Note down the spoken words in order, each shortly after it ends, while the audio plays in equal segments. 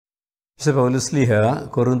വിശുദ്ധ പൗലോസ്ലീഹ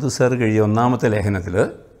കൊറിന്ത്യർ എഴുതിയ ഒന്നാമത്തെ ലേഖനത്തിൽ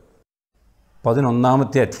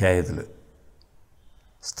 11-ാമത്തെ അധ്യായത്തിൽ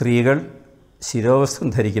സ്ത്രീകൾ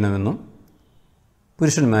ശിരോവസ്ത്രം ധരിക്കണമെന്നും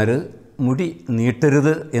പുരുഷന്മാർ മുടി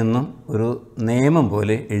നീട്ടരുത് എന്നും ഒരു നിയമം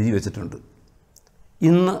പോലെ എഴുതി വച്ചിട്ടുണ്ട്.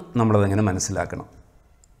 ഇന്ന് നമ്മളതെങ്ങനെ മനസ്സിലാക്കണം?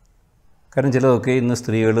 കാരണം ചിലതൊക്കെ ഇന്ന്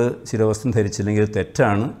സ്ത്രീകൾ ശിരോവസ്ത്രം ധരിച്ചില്ലെങ്കിൽ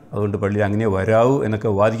തെറ്റാണ്, അതുകൊണ്ട് പള്ളിയിൽ അങ്ങനെ വരാവൂ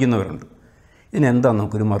എന്നൊക്കെ വാദിക്കുന്നവരുണ്ട്. ഇതിനെന്താണ്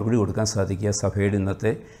നമുക്കൊരു മറുപടി കൊടുക്കാൻ സാധിക്കുക? സഭയുടെ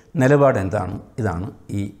ഇന്നത്തെ നിലപാട് എന്താണ്? ഇതാണ്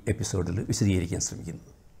ഈ എപ്പിസോഡിൽ വിശദീകരിക്കാൻ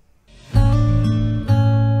ശ്രമിക്കുന്നത്.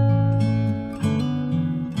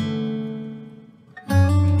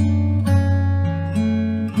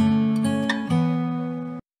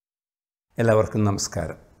 എല്ലാവർക്കും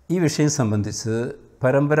നമസ്കാരം. ഈ വിഷയം സംബന്ധിച്ച്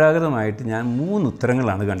പരമ്പരാഗതമായിട്ട് ഞാൻ 3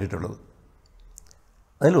 ഉത്തരങ്ങളാണ് കണ്ടിട്ടുള്ളത്.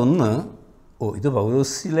 അതിലൊന്ന്, ഇത്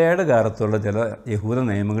പൗലോസ്ലീഹയുടെ കാലത്തുള്ള ചില യഹൂദ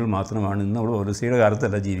നിയമങ്ങൾ മാത്രമാണ്, ഇന്ന് നമ്മൾ പൗലോസ്ലീഹയുടെ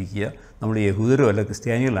കാലത്തല്ല ജീവിക്കുക, നമ്മൾ യഹൂദരും അല്ല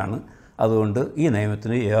ക്രിസ്ത്യാനികളാണ്, അതുകൊണ്ട് ഈ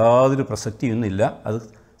നിയമത്തിന് യാതൊരു പ്രസക്തിയൊന്നുമില്ല, അത്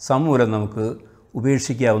സമൂലം നമുക്ക്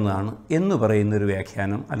ഉപേക്ഷിക്കാവുന്നതാണ് എന്ന് പറയുന്നൊരു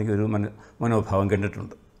വ്യാഖ്യാനം അല്ലെങ്കിൽ ഒരു മനോഭാവം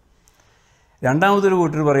കണ്ടിട്ടുണ്ട്. രണ്ടാമതൊരു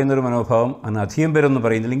കൂട്ടർ പറയുന്നൊരു മനോഭാവം, അന്ന് അധികം പേരൊന്നും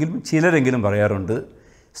പറയുന്നില്ലെങ്കിലും ചിലരെങ്കിലും പറയാറുണ്ട്,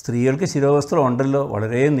 സ്ത്രീകൾക്ക് ശിരോവസ്ത്രം ഉണ്ടല്ലോ,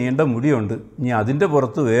 വളരെ നീണ്ട മുടിയുണ്ട്, ഇനി അതിൻ്റെ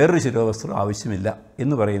പുറത്ത് വേറൊരു ശിരോവസ്ത്രം ആവശ്യമില്ല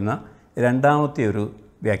എന്ന് പറയുന്ന രണ്ടാമത്തെ ഒരു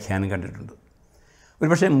വ്യാഖ്യാനം കണ്ടിട്ടുണ്ട്.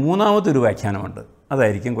 ഒരുപക്ഷെ മൂന്നാമത്തെ ഒരു വ്യാഖ്യാനമുണ്ട്,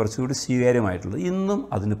 അതായിരിക്കും കുറച്ചുകൂടി സ്വീകാര്യമായിട്ടുള്ളത്. ഇന്നും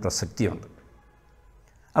അതിന് പ്രസക്തിയുണ്ട്.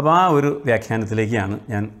 അപ്പോൾ ആ ഒരു വ്യാഖ്യാനത്തിലേക്കാണ്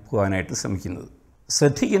ഞാൻ പോകാനായിട്ട് ശ്രമിക്കുന്നത്.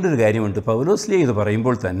 ശ്രദ്ധിക്കേണ്ട ഒരു കാര്യമുണ്ട്, പൗലോസ്ലീഹ ഇത്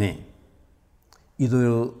പറയുമ്പോൾ തന്നെ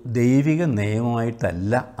ഇതൊരു ദൈവിക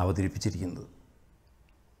നിയമമായിട്ടല്ല അവതരിപ്പിച്ചിരിക്കുന്നത്.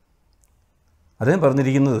 അദ്ദേഹം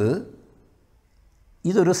പറഞ്ഞിരിക്കുന്നത്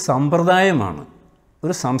ഇതൊരു സമ്പ്രദായമാണ്,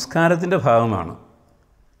 ഒരു സംസ്കാരത്തിൻ്റെ ഭാഗമാണ്,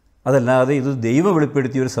 അതല്ലാതെ ഇത് ദൈവം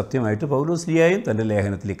വെളിപ്പെടുത്തിയ ഒരു സത്യമായിട്ട് പൗലോസ്ലീഹയും തൻ്റെ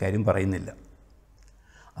ലേഖനത്തിൽ ഇക്കാര്യം പറയുന്നില്ല.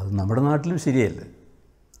 അത് നമ്മുടെ നാട്ടിലും ശരിയല്ല.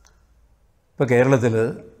 ഇപ്പോൾ കേരളത്തിൽ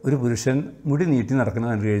ഒരു പുരുഷൻ മുടി നീട്ടി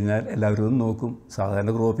നടക്കുന്നത് കണ്ടു കഴിഞ്ഞാൽ എല്ലാവരും ഒന്ന് നോക്കും. സാധാരണ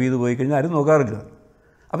ക്രോപ്പ് ചെയ്ത് പോയി കഴിഞ്ഞാൽ ആരും നോക്കാറില്ല.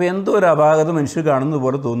 അപ്പോൾ എന്തോ ഒരു അപാകത മനുഷ്യർ കാണുന്നത്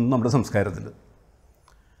പോലെ തോന്നുന്നു നമ്മുടെ സംസ്കാരത്തിൽ.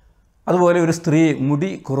 അതുപോലെ ഒരു സ്ത്രീ മുടി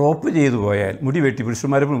ക്രോപ്പ് ചെയ്തു പോയാൽ, മുടി വെട്ടി,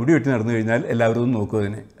 പുരുഷന്മാരെ മുടി വെട്ടി നടന്നു കഴിഞ്ഞാൽ എല്ലാവരും ഒന്ന് നോക്കും,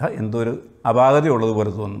 അതിനെ എന്തോ ഒരു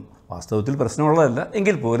അപാകതയുള്ളതുപോലെ തോന്നും. വാസ്തവത്തിൽ പ്രശ്നമുള്ളതല്ല,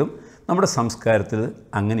 എങ്കിൽ പോലും നമ്മുടെ സംസ്കാരത്തിൽ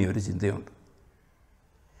അങ്ങനെയൊരു ചിന്തയുണ്ട്.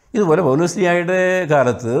 ഇതുപോലെ പൗലോസ്ലീഹയുടെ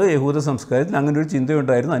കാലത്ത് യഹൂദ സംസ്കാരത്തിൽ അങ്ങനെ ഒരു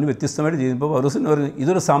ചിന്തയുണ്ടായിരുന്നു. അതിന് വ്യത്യസ്തമായിട്ട് ചെയ്യുമ്പോൾ പൗലോസിന് പറഞ്ഞു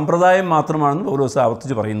ഇതൊരു സമ്പ്രദായം മാത്രമാണെന്ന് പൗലോസ്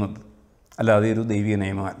ആവർത്തിച്ച് പറയുന്നുണ്ട്, അല്ലാതെ ഒരു ദൈവിക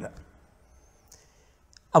നിയമമല്ല.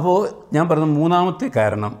 അപ്പോൾ ഞാൻ പറഞ്ഞ മൂന്നാമത്തെ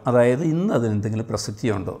കാരണം, അതായത് ഇന്ന് അതിനെന്തെങ്കിലും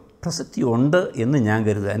പ്രസക്തിയുണ്ടോ? പ്രസക്തിയുണ്ട് എന്ന് ഞാൻ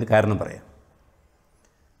കരുതുക. അതിൻ്റെ കാരണം പറയാം.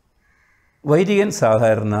 വൈദികൻ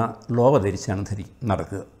സാധാരണ ലോവ ധരിച്ചാണ്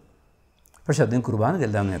നടക്കുക. പക്ഷേ അദ്ദേഹം കുർബാന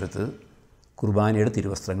ചെല്ലാൻ നേരത്ത് കുർബാനയുടെ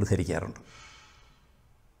തിരുവസ്ത്രങ്ങൾ ധരിക്കാറുണ്ട്.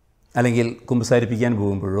 അല്ലെങ്കിൽ കുമ്പസാരിപ്പിക്കാൻ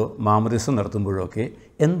പോകുമ്പോഴോ മാമോദീസം നടത്തുമ്പോഴോ ഒക്കെ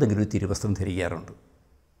എന്തെങ്കിലും ഒരു തിരുവസ്ത്രം ധരിക്കാറുണ്ട്.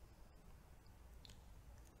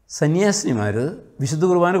 സന്യാസിനിമാർ വിശുദ്ധ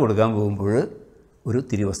കുർബാന കൊടുക്കാൻ പോകുമ്പോൾ ഒരു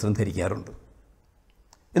തിരുവസ്ത്രം ധരിക്കാറുണ്ട്.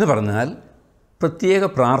 എന്ന് പറഞ്ഞാൽ പ്രത്യേക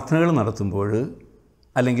പ്രാർത്ഥനകൾ നടത്തുമ്പോൾ,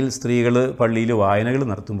 അല്ലെങ്കിൽ സ്ത്രീകൾ പള്ളിയിൽ വായനകൾ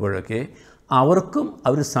നടത്തുമ്പോഴൊക്കെ അവർക്കും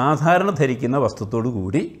അവർ സാധാരണ ധരിക്കുന്ന വസ്ത്രത്തോടു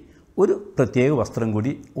കൂടി ഒരു പ്രത്യേക വസ്ത്രം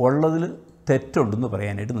കൂടി ഉള്ളതിൽ തെറ്റുണ്ടെന്ന്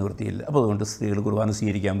പറയാനായിട്ട് നിവൃത്തിയില്ല. അപ്പോൾ അതുകൊണ്ട് സ്ത്രീകൾ കുർബാന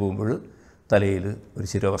സ്വീകരിക്കാൻ പോകുമ്പോൾ തലയിൽ ഒരു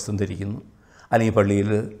ശിരോവസ്ത്രം ധരിക്കുന്നു, അല്ലെങ്കിൽ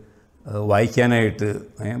പള്ളിയിൽ വായിക്കാനായിട്ട്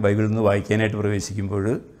ബൈബിളിൽ നിന്ന് വായിക്കാനായിട്ട് പ്രവേശിക്കുമ്പോൾ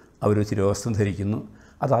അവർ ശിരോവസ്ത്രം ധരിക്കുന്നു.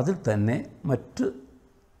 അതിൽ തന്നെ മറ്റ്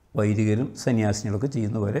വൈദികരും സന്യാസിനികളൊക്കെ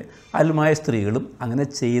ചെയ്യുന്ന പോലെ അൽമായ സ്ത്രീകളും അങ്ങനെ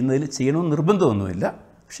ചെയ്യണമെന്ന് നിർബന്ധമൊന്നുമില്ല,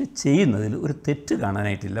 പക്ഷെ ചെയ്യുന്നതിൽ ഒരു തെറ്റ്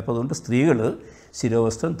കാണാനായിട്ടില്ല. അപ്പോൾ അതുകൊണ്ട് സ്ത്രീകൾ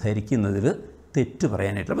ശിരോവസ്ത്രം ധരിക്കുന്നതിൽ തെറ്റ്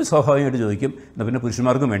പറയാനായിട്ടില്ല. അപ്പോൾ സ്വാഭാവികമായിട്ട് ചോദിക്കും, എന്നാൽ പിന്നെ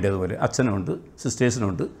പുരുഷന്മാർക്കും വേണ്ടതുപോലെ അച്ഛനുണ്ട്,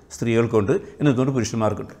 സിസ്റ്റേഴ്സിനുണ്ട്, സ്ത്രീകൾക്കുണ്ട്, എന്നതുകൊണ്ട്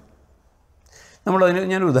പുരുഷന്മാർക്കുണ്ട്. നമ്മളതിന്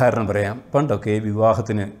ഞാനൊരു ഉദാഹരണം പറയാം. പണ്ടൊക്കെ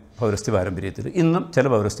വിവാഹത്തിന് പൗരസ്ത്യ പാരമ്പര്യത്തിൽ, ഇന്നും ചില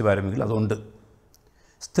പൗരസ്ത്യ പാരമ്പര്യങ്ങൾ അതുണ്ട്,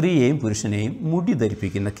 സ്ത്രീയെയും പുരുഷനെയും മുടി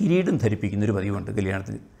ധരിപ്പിക്കുന്ന, കിരീടം ധരിപ്പിക്കുന്നൊരു പതിവുണ്ട്.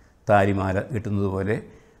 കല്യാണത്തിന് താലിമാല കിട്ടുന്നത് പോലെ,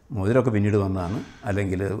 മോതിരമൊക്കെ പിന്നീട് വന്നതാണ്,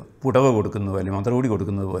 അല്ലെങ്കിൽ പുടവ കൊടുക്കുന്നത് പോലെ, മന്ത്രകൂടി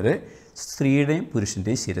കൊടുക്കുന്നത് പോലെ സ്ത്രീയുടെയും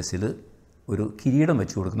പുരുഷൻ്റെയും ശിരസിൽ ഒരു കിരീടം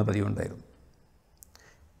വെച്ച് കൊടുക്കുന്ന പതിവുണ്ടായിരുന്നു.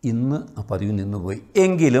 ഇന്ന് ആ പതിവ് നിന്നുപോയി.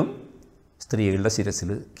 എങ്കിലും സ്ത്രീകളുടെ ശിരസിൽ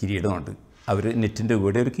കിരീടമുണ്ട്. അവർ നെറ്റിൻ്റെ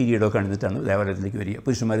കൂടെ ഒരു കിരീടമൊക്കെ അണിഞ്ഞിട്ടാണ് ദേവാലയത്തിലേക്ക് വരിക.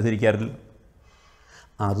 പുരുഷന്മാർ ധരിക്കാറില്ല.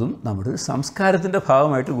 അതും നമ്മുടെ സംസ്കാരത്തിൻ്റെ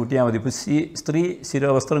ഭാഗമായിട്ട് കൂട്ടിയാൽ മതി. ഇപ്പോൾ സ്ത്രീ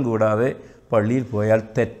ശിരോവസ്ത്രം കൂടാതെ പള്ളിയിൽ പോയാൽ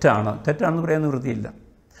തെറ്റാണെന്ന് പറയാൻ നിവൃത്തിയില്ല.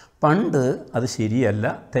 പണ്ട് അത് ശരിയല്ല,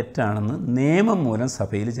 തെറ്റാണെന്ന് നിയമം മൂലം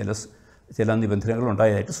സഭയിൽ ചില നിബന്ധനകൾ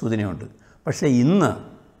ഉണ്ടായതായിട്ട് സൂചനയുണ്ട്. പക്ഷേ ഇന്ന്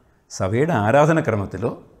സഭയുടെ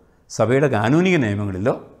ആരാധനക്രമത്തിലോ സഭയുടെ കാനൂനിക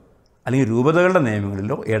നിയമങ്ങളിലോ അല്ലെങ്കിൽ രൂപതകളുടെ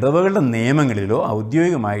നിയമങ്ങളിലോ ഇടവകളുടെ നിയമങ്ങളിലോ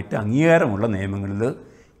ഔദ്യോഗികമായിട്ട് അംഗീകാരമുള്ള നിയമങ്ങളിൽ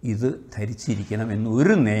ഇത് ധരിച്ചിരിക്കണം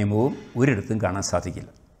എന്നൊരു നിയമവും ഒരിടത്തും കാണാൻ സാധിക്കില്ല.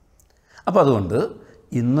 അപ്പോൾ അതുകൊണ്ട്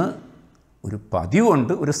ഇന്ന് ഒരു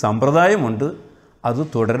പതിവുണ്ട്, ഒരു സമ്പ്രദായമുണ്ട്. അത്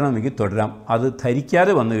തുടരണമെങ്കിൽ തുടരാം. അത്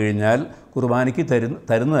ധരിക്കാതെ വന്നു കഴിഞ്ഞാൽ കുർബാനയ്ക്ക്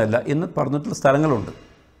തരുന്നതല്ല എന്ന് പറഞ്ഞിട്ടുള്ള സ്ഥലങ്ങളുണ്ട്.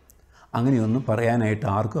 അങ്ങനെയൊന്നും പറയാനായിട്ട്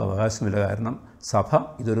ആർക്കും അവകാശമില്ല. കാരണം സഭ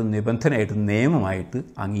ഇതൊരു നിബന്ധനയായിട്ട്, നിയമമായിട്ട്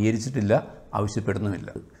അംഗീകരിച്ചിട്ടില്ല,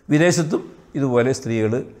 ആവശ്യപ്പെടുന്നുമില്ല. വിദേശത്തും ഇതുപോലെ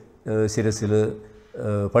സ്ത്രീകൾ ശിരസിൽ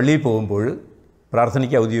പള്ളിയിൽ പോകുമ്പോൾ,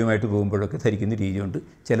 പ്രാർത്ഥനയ്ക്ക് ഔദ്യോഗികമായിട്ട് പോകുമ്പോഴൊക്കെ ധരിക്കുന്ന രീതിയുണ്ട്.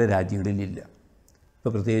 ചില രാജ്യങ്ങളിലില്ല. ഇപ്പോൾ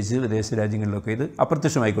പ്രത്യേകിച്ച് വിദേശ രാജ്യങ്ങളിലൊക്കെ ഇത്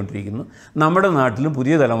അപ്രത്യക്ഷമായിക്കൊണ്ടിരിക്കുന്നു. നമ്മുടെ നാട്ടിലും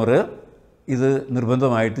പുതിയ തലമുറ ഇത്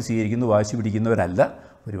നിർബന്ധമായിട്ട് സ്വീകരിക്കുന്ന, വാശി പിടിക്കുന്നവരല്ല.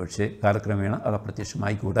 ഒരുപക്ഷെ കാലക്രമേണ അത്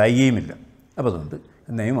അപ്രത്യക്ഷമായി കൂടായികയുമില്ല. അപ്പോൾ അതുകൊണ്ട്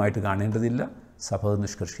നിയമമായിട്ട് കാണേണ്ടതില്ല, സഭ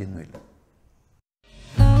നിഷ്കർഷിക്കുന്നുമില്ല.